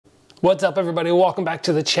What's up everybody, welcome back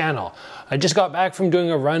to the channel. I just got back from doing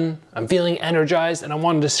a run, I'm feeling energized and I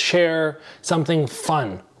wanted to share something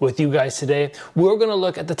fun with you guys today. We're gonna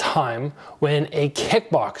look at the time when a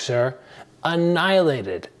kickboxer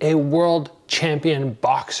annihilated a world champion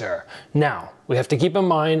boxer. Now, we have to keep in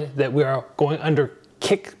mind that we are going under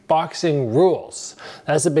kickboxing rules.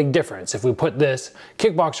 That's a big difference. If we put this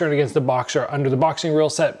kickboxer against the boxer under the boxing rule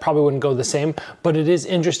set, probably wouldn't go the same, but it is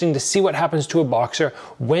interesting to see what happens to a boxer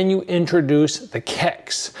when you introduce the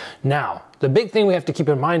kicks. Now, the big thing we have to keep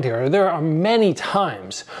in mind here, there are many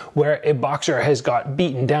times where a boxer has got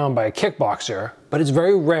beaten down by a kickboxer, but it's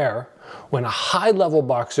very rare when a high-level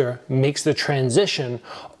boxer makes the transition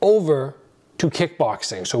over to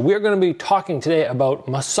kickboxing. So we're going to be talking today about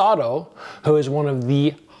Masato, who is one of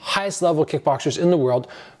the highest level kickboxers in the world,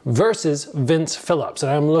 versus Vince Phillips.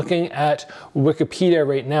 And I'm looking at Wikipedia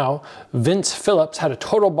right now. Vince Phillips had a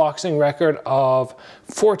total boxing record of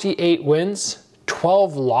 48 wins,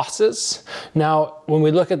 12 losses. Now, when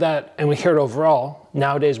we look at that and we hear it overall,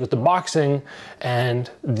 nowadays with the boxing and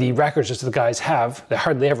the records that the guys have, they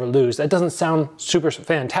hardly ever lose. That doesn't sound super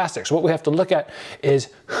fantastic. So what we have to look at is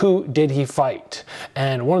who did he fight?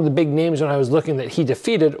 And one of the big names when I was looking that he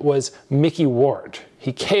defeated was Mickey Ward.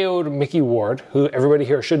 He KO'd Mickey Ward, who everybody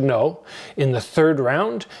here should know, in the third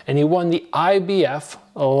round, and he won the IBF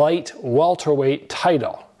light welterweight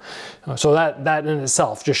title. So that in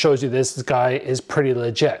itself just shows you this guy is pretty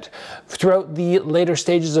legit. Throughout the later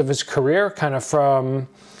stages of his career, kind of from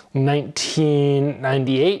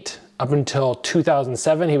 1998 up until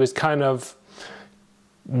 2007, he was kind of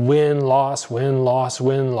win-loss, win-loss,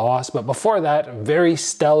 win-loss. But before that, very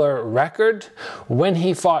stellar record. When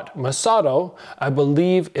he fought Masato, I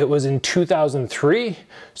believe it was in 2003.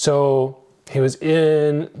 So he was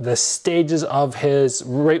in the stages of his,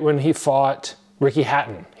 right when he fought Ricky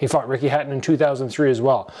Hatton. He fought Ricky Hatton in 2003 as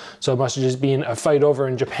well. So it must have just been a fight over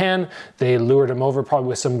in Japan. They lured him over probably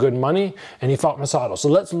with some good money and he fought Masato. So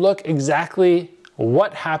let's look exactly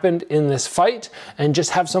what happened in this fight and just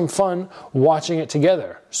have some fun watching it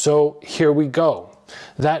together. So here we go.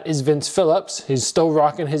 That is Vince Phillips. He's still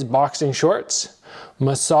rocking his boxing shorts.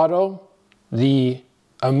 Masato, the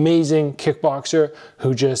amazing kickboxer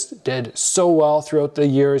who just did so well throughout the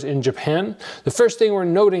years in Japan. The first thing we're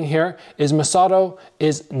noting here is Masato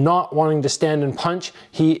is not wanting to stand and punch.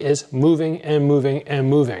 He is moving and moving and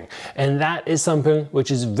moving. And that is something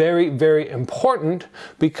which is very, very important,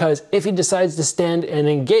 because if he decides to stand and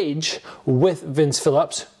engage with Vince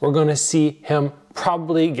Phillips, we're going to see him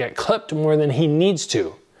probably get clipped more than he needs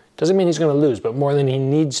to. Doesn't mean he's going to lose, but more than he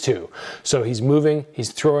needs to. So he's moving,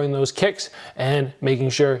 he's throwing those kicks and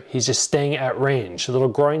making sure he's just staying at range. A little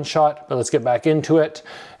groin shot, but let's get back into it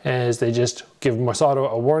as they just give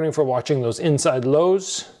Masato a warning for watching those inside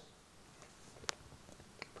lows.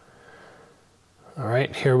 All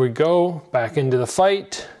right, here we go, back into the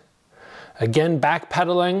fight. Again,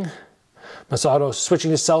 backpedaling. Masato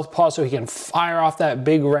switching to southpaw so he can fire off that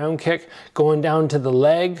big round kick, going down to the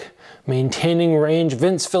leg, maintaining range.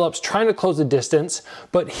 Vince Phillips trying to close the distance,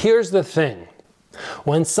 but here's the thing.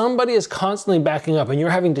 When somebody is constantly backing up and you're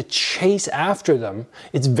having to chase after them,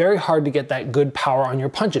 it's very hard to get that good power on your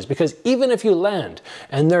punches, because even if you land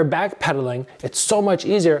and they're backpedaling, it's so much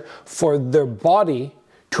easier for their body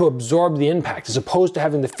to absorb the impact, as opposed to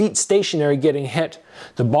having the feet stationary getting hit,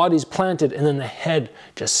 the body's planted, and then the head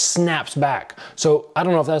just snaps back. So I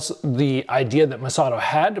don't know if that's the idea that Masato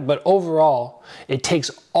had, but overall, it takes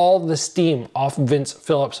all the steam off Vince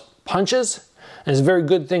Phillips' punches, and it's a very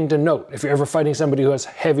good thing to note. If you're ever fighting somebody who has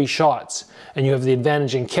heavy shots, and you have the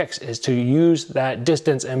advantage in kicks, is to use that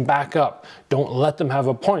distance and back up. Don't let them have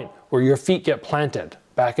a point where your feet get planted.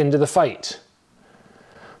 Back into the fight.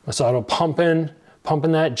 Masato pumping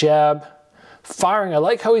that jab, firing. I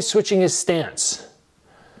like how he's switching his stance.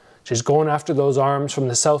 Just going after those arms from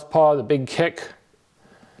the southpaw, the big kick.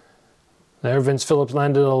 There, Vince Phillips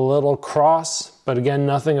landed a little cross, but again,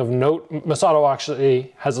 nothing of note. Masato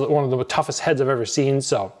actually has one of the toughest heads I've ever seen,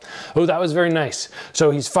 so, oh, that was very nice.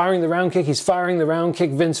 So he's firing the round kick, he's firing the round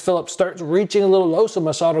kick. Vince Phillips starts reaching a little low, so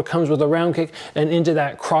Masato comes with a round kick and into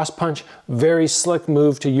that cross punch. Very slick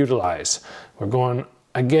move to utilize. We're going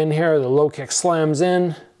again here, the low kick slams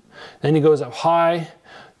in, then he goes up high,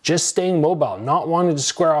 just staying mobile, not wanting to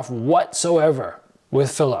square off whatsoever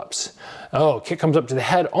with Phillips. Oh, kick comes up to the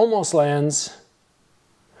head, almost lands.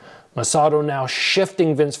 Masato now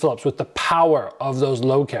shifting Vince Phillips with the power of those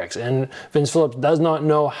low kicks, and Vince Phillips does not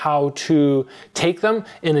know how to take them.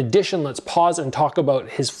 In addition, let's pause and talk about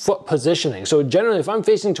his foot positioning. So generally, if I'm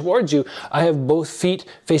facing towards you, I have both feet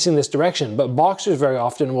facing this direction, but boxers very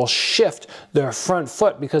often will shift their front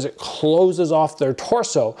foot because it closes off their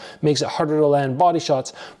torso, makes it harder to land body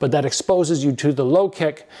shots, but that exposes you to the low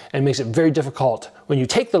kick and makes it very difficult when you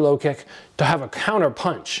take the low kick to have a counter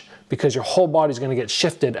punch, because your whole body's going to get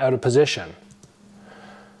shifted out of position.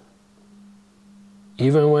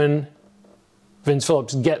 Even when Vince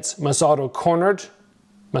Phillips gets Masato cornered,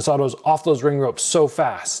 Masato's off those ring ropes so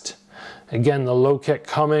fast. Again, the low kick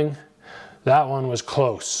coming. That one was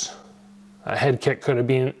close. A head kick could have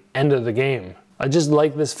been end of the game. I just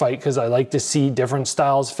like this fight because I like to see different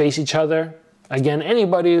styles face each other. Again,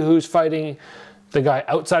 anybody who's fighting the guy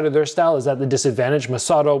outside of their style is at the disadvantage.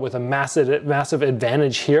 Masato with a massive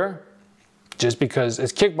advantage here, just because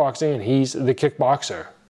it's kickboxing and he's the kickboxer.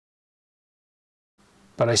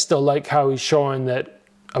 But I still like how he's showing that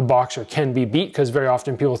a boxer can be beat, because very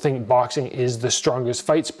often people think boxing is the strongest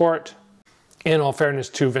fight sport. In all fairness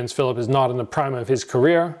too, Vince Phillips is not in the prime of his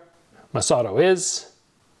career. Masato is.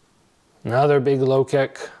 Another big low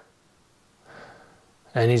kick.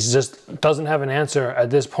 And he just doesn't have an answer at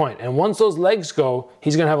this point. And once those legs go,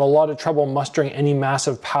 he's going to have a lot of trouble mustering any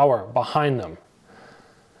massive power behind them.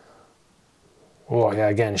 Oh yeah,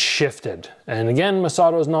 again, shifted. And again,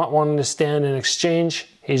 Masato is not wanting to stand and exchange.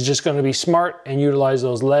 He's just going to be smart and utilize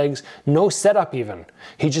those legs. No setup even.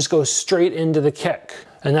 He just goes straight into the kick.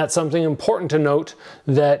 And that's something important to note,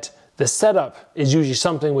 that the setup is usually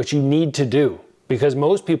something which you need to do, because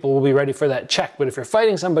most people will be ready for that check. But if you're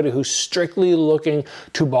fighting somebody who's strictly looking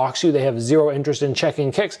to box you, they have zero interest in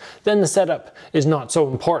checking kicks, then the setup is not so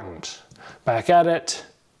important. Back at it.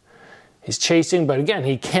 He's chasing, but again,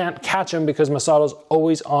 he can't catch him because Masato's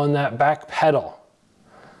always on that back pedal.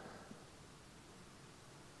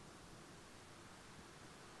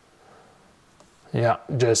 Yeah,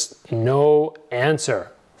 just no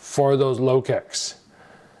answer for those low kicks.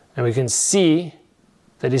 And we can see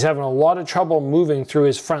that he's having a lot of trouble moving through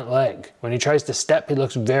his front leg. When he tries to step, he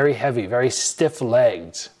looks very heavy, very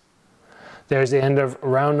stiff-legged. There's the end of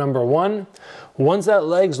round number one. Once that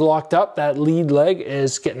leg's locked up, that lead leg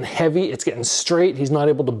is getting heavy, it's getting straight, he's not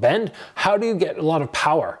able to bend. How do you get a lot of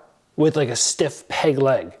power with like a stiff peg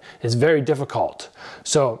leg? It's very difficult.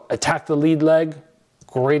 So attack the lead leg,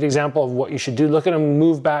 great example of what you should do. Look at him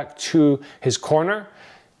move back to his corner.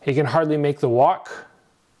 He can hardly make the walk.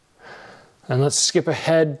 And let's skip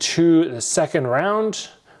ahead to the second round.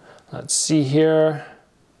 Let's see here.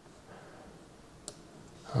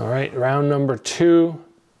 All right, round number two.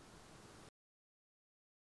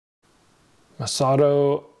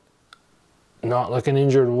 Masato not looking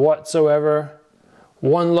injured whatsoever.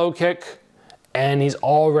 One low kick and he's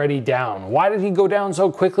already down. Why did he go down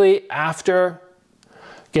so quickly after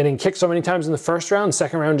getting kicked so many times in the first round?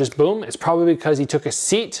 Second round just boom. It's probably because he took a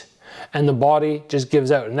seat and the body just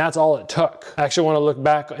gives out, and that's all it took. I actually want to look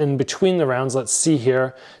back in between the rounds. Let's see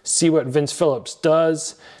here, see what Vince Phillips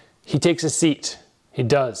does. He takes a seat. He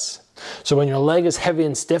does. So when your leg is heavy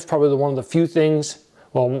and stiff, probably one of the few things,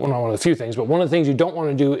 well, not one of the few things, but one of the things you don't want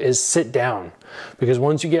to do is sit down, because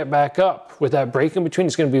once you get back up with that break in between,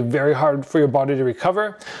 it's going to be very hard for your body to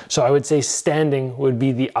recover. So I would say standing would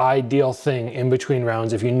be the ideal thing in between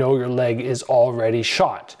rounds if you know your leg is already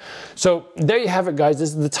shot. So there you have it, guys. This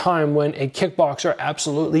is the time when a kickboxer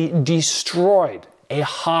absolutely destroyed a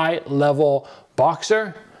high-level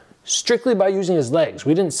boxer strictly by using his legs.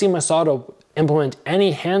 We didn't see Masato implement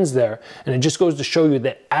any hands there, and it just goes to show you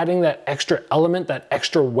that adding that extra element, that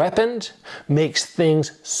extra weapon, makes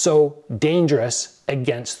things so dangerous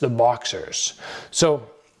against the boxers. So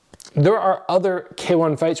there are other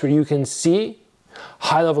K1 fights where you can see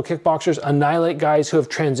high-level kickboxers annihilate guys who have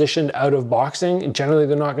transitioned out of boxing. Generally,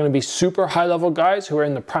 they're not going to be super high-level guys who are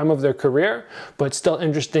in the prime of their career, but still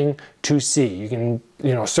interesting to see. You can,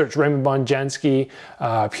 search Raymond Bonjanski,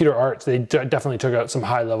 Peter Arts. They definitely took out some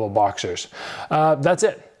high-level boxers. That's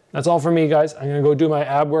it. That's all for me, guys. I'm going to go do my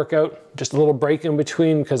ab workout. Just a little break in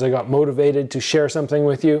between because I got motivated to share something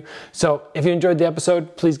with you. So if you enjoyed the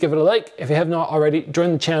episode, please give it a like. If you have not already,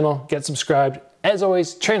 join the channel, get subscribed. As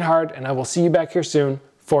always, train hard, and I will see you back here soon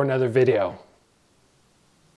for another video.